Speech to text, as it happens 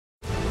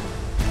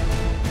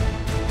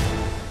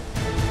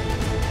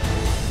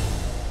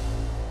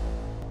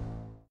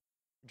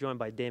joined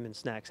by Damon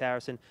 "Snacks"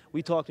 Harrison.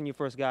 We talked when you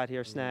first got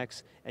here,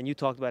 Snacks, and you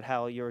talked about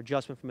how your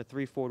adjustment from a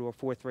 3-4 to a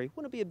 4-3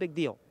 wouldn't be a big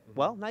deal.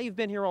 Well, now you've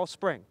been here all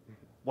spring.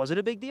 Was it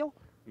a big deal?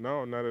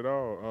 No, not at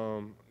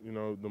all. You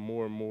know, the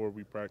more and more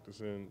we practice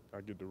and I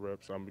get the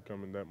reps, I'm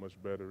becoming that much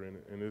better in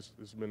it, and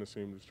it's been a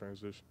seamless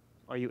transition.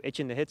 Are you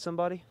itching to hit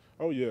somebody?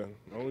 Oh yeah,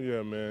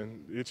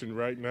 man, itching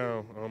right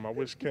now. I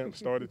wish camp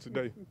started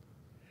today.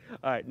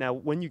 All right, now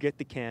when you get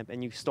to camp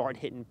and you start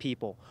hitting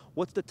people,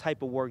 what's the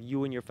type of work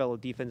you and your fellow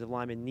defensive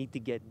linemen need to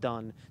get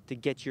done to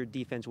get your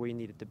defense where you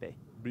need it to be?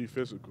 Be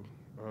physical.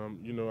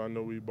 You know, I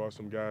know we brought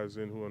some guys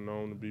in who are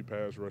known to be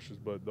pass rushers,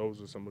 but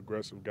those are some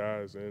aggressive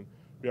guys, and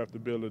we have to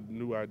build a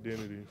new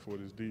identity for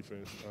this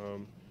defense.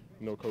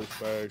 You know, Coach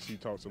Spags, he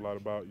talks a lot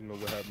about, you know,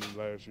 what happened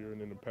last year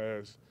and in the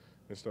past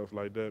and stuff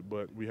like that,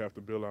 but we have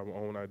to build our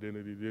own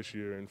identity this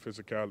year, and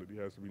physicality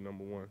has to be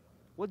number one.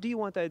 What do you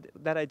want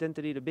that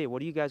identity to be? What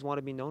do you guys want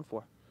to be known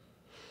for?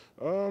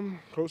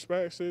 Coach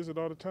Spags says it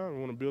all the time. We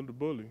want to build a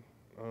bully.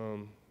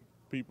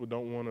 People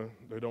don't want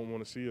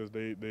to see us.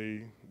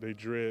 They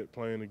dread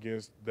playing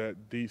against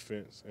that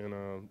defense, and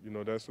you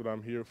know, that's what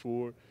I'm here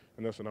for,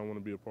 and that's what I want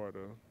to be a part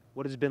of.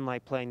 What has it been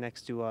like playing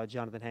next to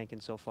Jonathan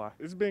Hankins so far?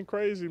 It's been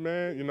crazy,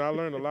 man. You know, I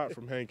learned a lot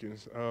from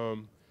Hankins.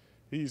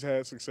 He's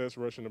had success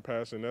rushing the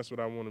passer, and that's what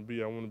I want to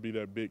be. I want to be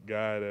that big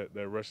guy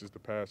that rushes the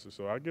passer.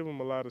 So I give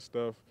him a lot of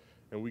stuff,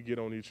 and we get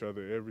on each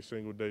other every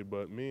single day.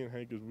 But me and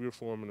Hankins, we're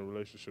forming a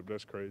relationship.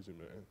 That's crazy,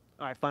 man.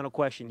 All right, final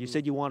question. You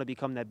said you want to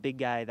become that big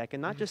guy that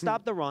can not just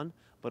stop the run,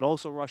 but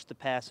also rush the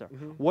passer.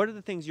 What are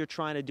the things you're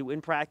trying to do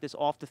in practice,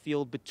 off the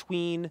field,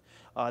 between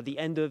the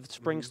end of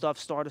spring stuff,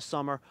 start of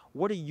summer?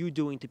 What are you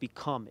doing to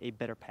become a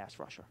better pass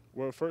rusher?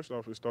 Well, first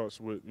off, it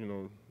starts with, you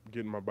know,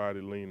 getting my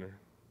body leaner,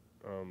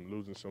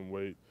 losing some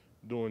weight,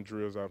 doing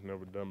drills I've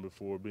never done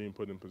before, being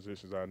put in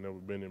positions I've never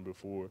been in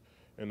before,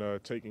 and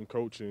taking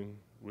coaching,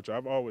 which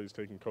I've always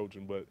taken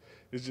coaching, but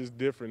it's just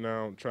different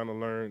now, trying to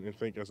learn and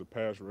think as a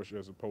pass rusher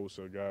as opposed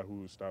to a guy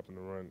who's stopping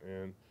the run.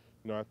 And,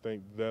 you know, I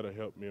think that'll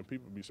help me, and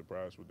people will be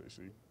surprised what they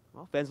see.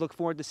 Well, fans look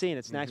forward to seeing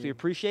it. Snacks, we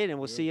appreciate it, and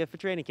we'll see you for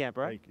training camp,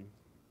 all right? Thank you.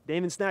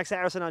 Damon "Snacks"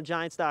 Harrison on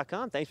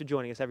Giants.com. Thanks for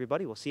joining us,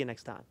 everybody. We'll see you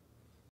next time.